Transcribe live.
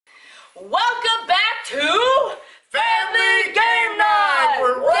Welcome back to Family Game Night!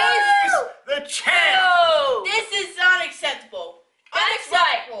 We're Raise the Champ! This is unacceptable. That's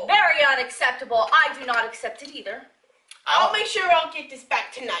right. Very unacceptable. I do not accept it either. I'll make sure I'll get this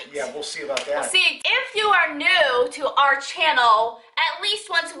back tonight. Yeah, we'll see about that. Well, see, if you are new to our channel, at least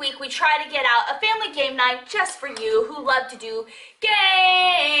once a week we try to get out a family game night just for you who love to do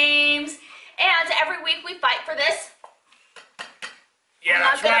games. And every week we fight for this. Yeah,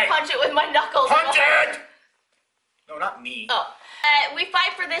 that's right. I'm gonna punch it with my knuckles. Punch it! No, not me. Oh. We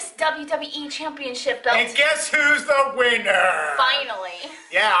fight for this WWE Championship belt. And guess who's the winner? Finally.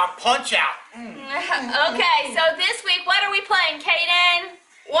 Yeah, punch out. Okay, so this week, what are we playing, Cayden?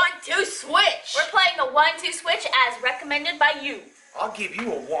 1-2 switch. We're playing the 1-2 switch as recommended by you. I'll give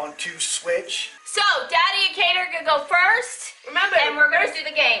you a 1-2 switch. So, Daddy and Kayden are gonna go first. Remember, and we're gonna do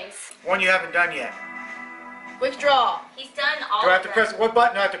the games. One you haven't done yet. Withdraw. He's done all Do I have of to them. press? What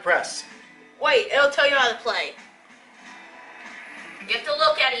button do I have to press? Wait, it'll tell you how to play. You have to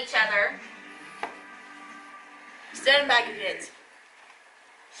look at each other. Stand back against.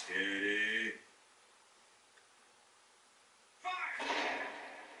 Steady.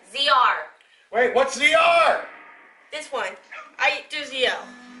 ZR. Wait, what's ZR? This one. I do ZL.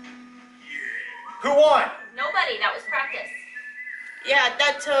 Who won? Nobody. That was practice. Yeah,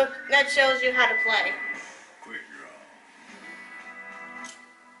 that shows you how to play. Quick draw.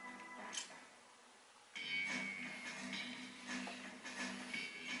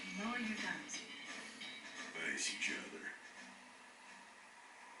 Lower your guns. Face each other.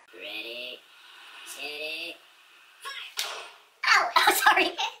 Ready, steady, fire! Oh, sorry.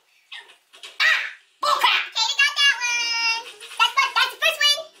 Bullcrap! Kayden got that one. That's the first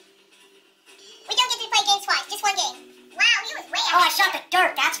one. We don't get to play games twice, just one game. Wow, he was way ahead. Oh, I shot the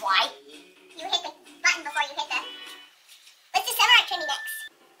dirt, that's why. You hit the button before you hit the... Let's do Samurai Trimmy next.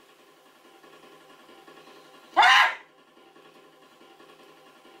 Ah!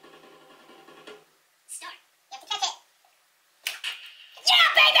 Start. You have to catch it. Yeah,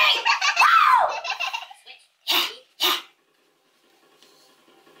 baby! Woo! Switch. Yeah.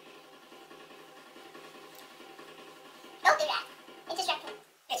 Don't do that. It's distracting.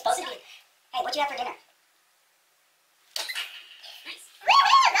 It's supposed to be. Hey, what'd you have for dinner? Nice.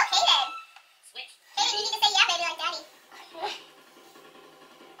 Woo-hoo! Go, Kayden. Switch. Kayden, you need to say yeah, baby, like daddy.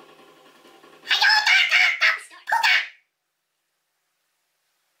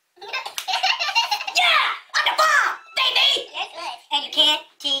 Yeah! On the ball, baby! That's good. And you can't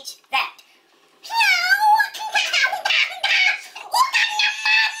teach that.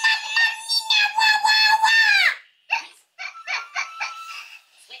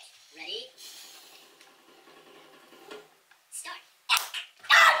 Switch. Ready? Start.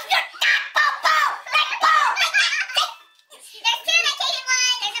 Oh, you're not ball! Let ball! There's two that Kayden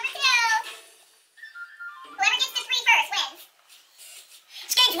won. There's number two. Whoever gets to three first wins.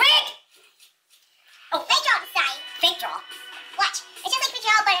 Skate's rigged! Oh, fake draw this time. Fake draw? Watch. It's just like fake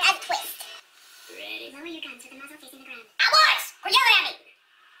draw, but it has a twist. Ready? Lower your guns with the muzzle facing the ground. At once! Quit yelling at me!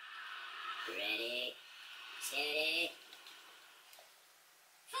 Ready? Steady.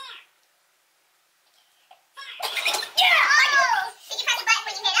 Fire! Yeah! Oh! Did you press the button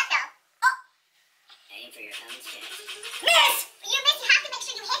when you hit up, though? Oh! Aim for your thumbs, Jay. Miss! You miss, you have to make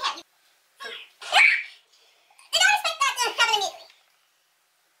sure you hit him. Fire! Did not expect that to happen immediately.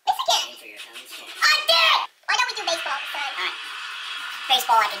 Miss again. Aim for your thumbs, Jay. I did! Why don't we do baseball this time? Alright.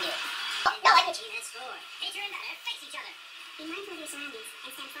 Baseball I can do. Oh, no, I can. Team has scored. Hey, turn batter, face each other. Be mindful of your surroundings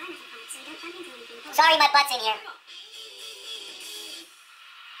and stand far enough apart so you don't bump into anything. Sorry, my butt's in here.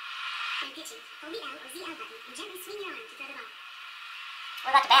 When pitching, hold the L or ZL button and gently swing your arm to throw the ball.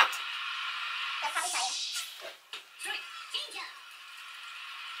 What about the bat? They'll probably tell you. Strike, change up.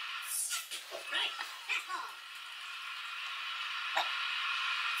 Right, fastball. Wait.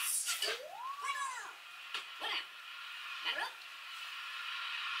 Play ball. What up? Batter up.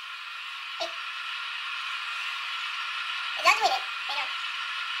 Hey. It's not doing it. They know.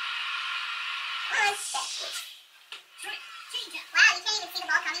 Come on, set. Strike, change up. Wow, you can't even see the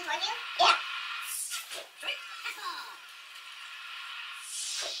ball coming towards you? Yeah. Strike, fastball.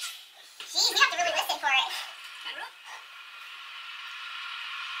 Jeez, we have to really listen for it. Batter up.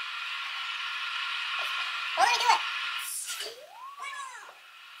 Well, let me do it. Play ball.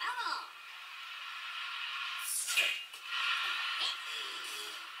 Foul ball.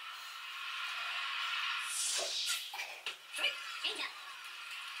 Strike, change up.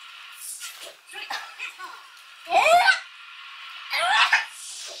 Strike, fastball.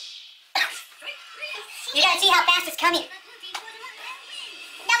 You gotta see how fast it's coming.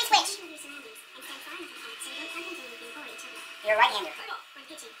 Now we switch. You're a right-hander.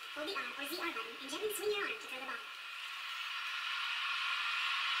 When pitching, hold the R or ZR button and gently swing your arm to throw the ball.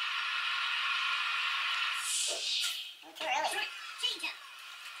 Too early. Strike. Change up.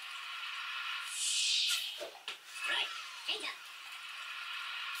 Strike. Change up.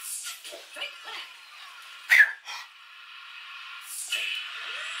 Strike. Winner.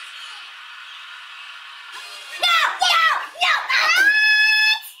 No! No! No!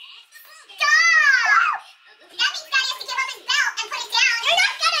 Stop! That means Daddy has to give up his belt and put it down. You're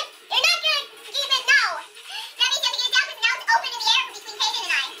not gonna give it, no. That means you have to get it down because now it's open in the air between Cayden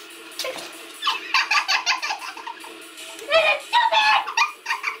and I.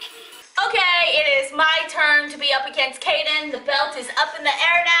 Okay, it is my turn to be up against Cayden. The belt is up in the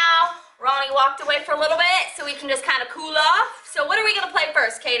air now. Ronnie walked away for a little bit so we can just kind of cool off. So what are we going to play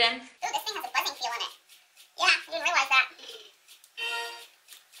first, Cayden? Ooh, this thing has a buzzing feel in it. Yeah, I didn't realize that.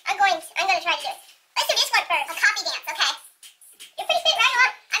 I'm going to try to do this. Let's do this one first. A coffee dance, okay. You're pretty fit,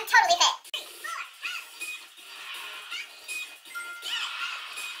 right? I'm totally fit.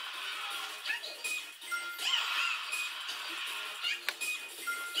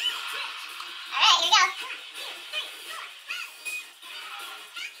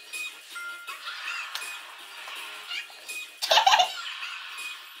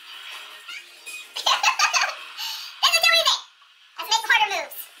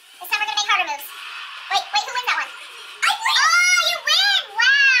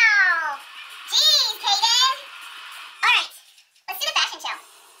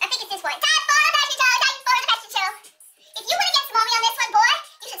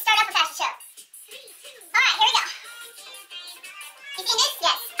 3, 4, Alright, here we go.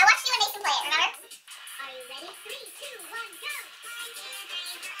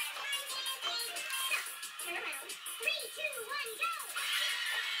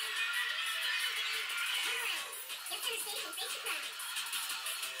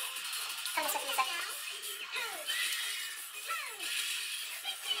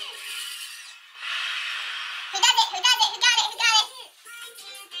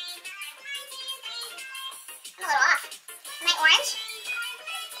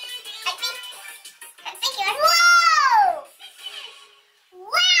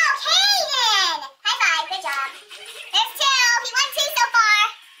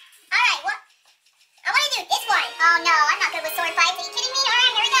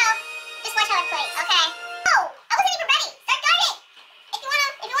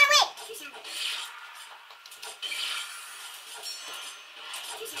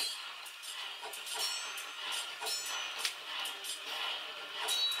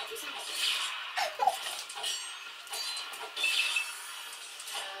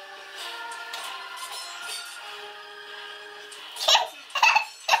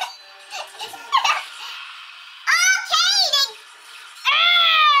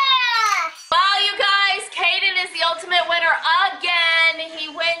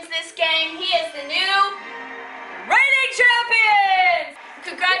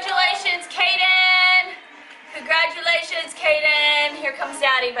 Congratulations, Cayden. Here comes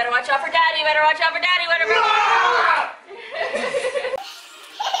Daddy. Better watch out for Daddy. Better watch out for Daddy. Better watch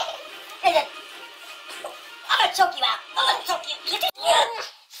I'm gonna choke you out. I'm gonna choke you.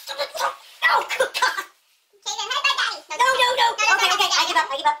 Oh, good God. Cayden, how about Daddy? No. Okay. I give up.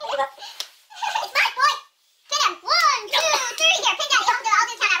 It's my boy. Get him. 1, 2, 3. Here, pin Daddy. I'll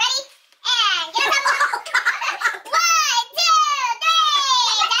do the count out. Ready? And get him. 1, 2, 3.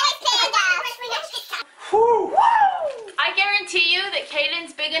 Daddy's pinned up. I guarantee you that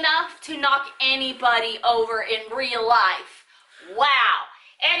Cayden's big enough to knock anybody over in real life. Wow.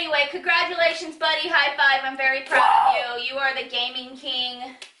 Anyway, congratulations, buddy. High five. I'm very proud of you. You are the gaming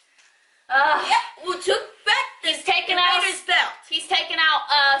king. Yep, we took back He's taking out his belt. He's taking out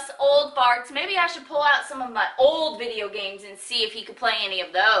us old bards. Maybe I should pull out some of my old video games and see if he could play any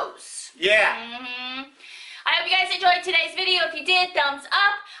of those. Yeah. I hope you guys enjoyed today's video. If you did, thumbs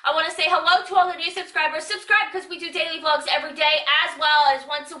up. I want to say hello to all the new subscribers. Subscribe because we do daily vlogs every day as well as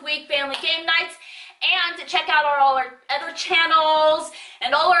once a week family game nights. And check out all our other channels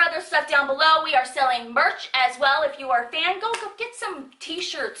and all our other stuff down below. We are selling merch as well. If you are a fan, go get some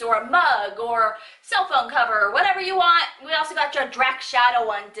t-shirts or a mug or cell phone cover or whatever you want. We also got your Drax shadow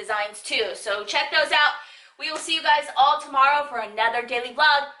one designs too. So check those out. We will see you guys all tomorrow for another daily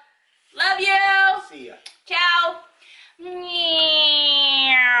vlog. Love you. See ya. Ciao.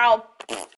 Meow.